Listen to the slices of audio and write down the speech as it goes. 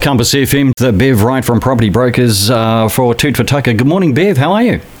Compass FM, the Bev Wright from Property Brokers for Toot for Tucker. Good morning, Bev. How are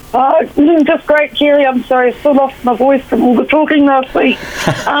you? Just great, Jerry. I'm sorry, I still lost my voice from all the talking last week.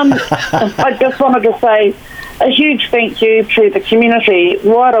 I just wanted to say a huge thank you to the community.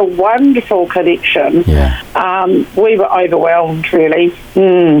 What a wonderful collection. Yeah. We were overwhelmed, really.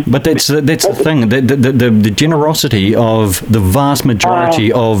 But that's the thing, the generosity of the vast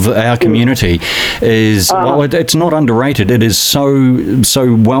majority of our community is, it's not underrated. It is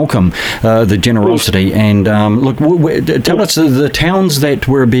so welcome, the generosity. And look, tell us the towns that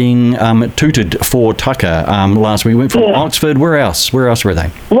were being tooted for Tucker last week. We went from Oxford. Where else were they?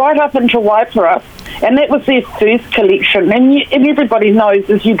 Right up into Waipara. And that was their first collection. And everybody knows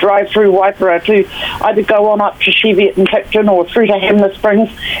as you drive through Waipara to either go on up to Cheviot and Clapton or through to Hamner Springs,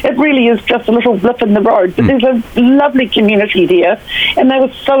 it really is just a little blip in the road. But there's a lovely community there, and they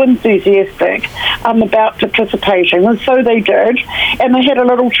were so enthusiastic about participating, and so they did. And they had a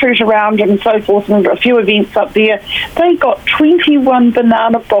little toot around and so forth, and a few events up there. They got 21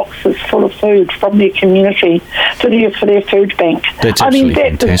 banana boxes full of food from their community for their food bank. That's absolutely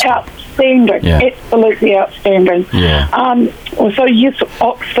fantastic. Outstanding, absolutely outstanding. Yeah. So yes,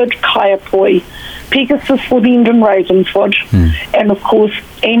 Oxford, Kaiapoi, Pegasus, Woodend and Ravenswood, and of course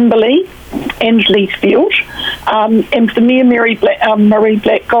Amberley and Leithfield. And the Mayor Marie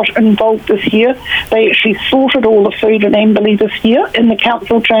Black got involved this year. They actually sorted all the food in Amberley this year in the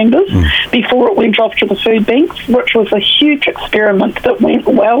council chambers before it went off to the food banks, which was a huge experiment that went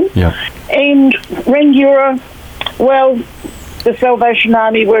well. Yeah. And Rangiora, well, the Salvation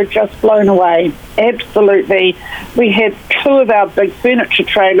Army were just blown away. Absolutely. We had 2 of our big furniture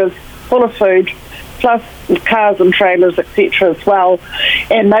trailers full of food, plus cars and trailers, etc. as well.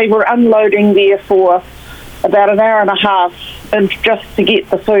 And they were unloading there for about an hour and a half and just to get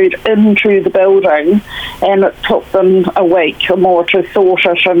the food into the building. And it took them a week or more to sort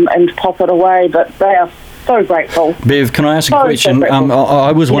it and pop it away. But they are so grateful. Bev, can I ask a question?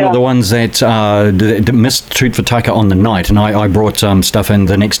 I was one of the ones that missed Toot for Tucker on the night, and I brought stuff in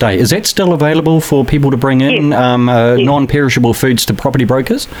the next day. Is that still available for people to bring in non-perishable foods to property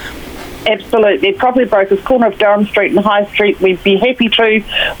brokers? Absolutely. Property Brokers, corner of Durham Street and High Street. We'd be happy to.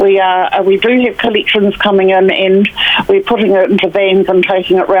 We do have collections coming in, and we're putting it into vans and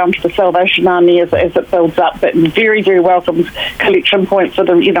taking it round to the Salvation Army as it builds up. But very, very welcome collection points for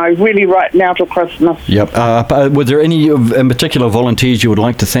them, really right now till Christmas. Yep. Were there any in particular volunteers you would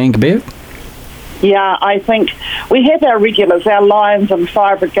like to thank, Bev? Yeah, I think we have our regulars, our Lions and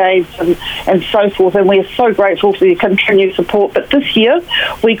Fire Brigades and so forth, and we're so grateful for their continued support. But this year,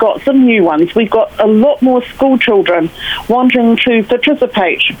 we got some new ones. We got a lot more school children wanting to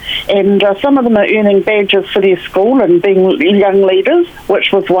participate, and some of them are earning badges for their school and being young leaders,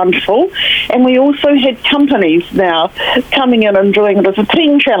 which was wonderful. And we also had companies now coming in and doing it as a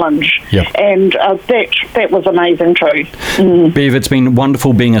team challenge, and that was amazing too. Bev, it's been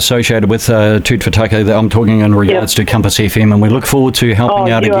wonderful being associated with Toot for Tucker. I'm talking in regards to Compass FM, and we look forward to helping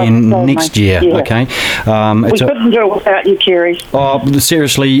out again next year. Okay, we couldn't do it without you, Kerry.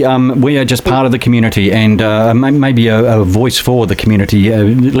 Seriously, we are just part of the community, and maybe a voice for the community,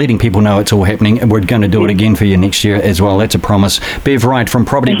 letting people know it's all happening, and we're going to do it again for you next year as well. That's a promise. Bev Wright from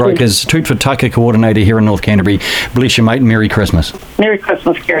Property Brokers, Toot for Tucker coordinator here in North Canterbury. Bless you, mate, and Merry Christmas. Merry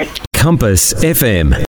Christmas, Kerry. Compass FM.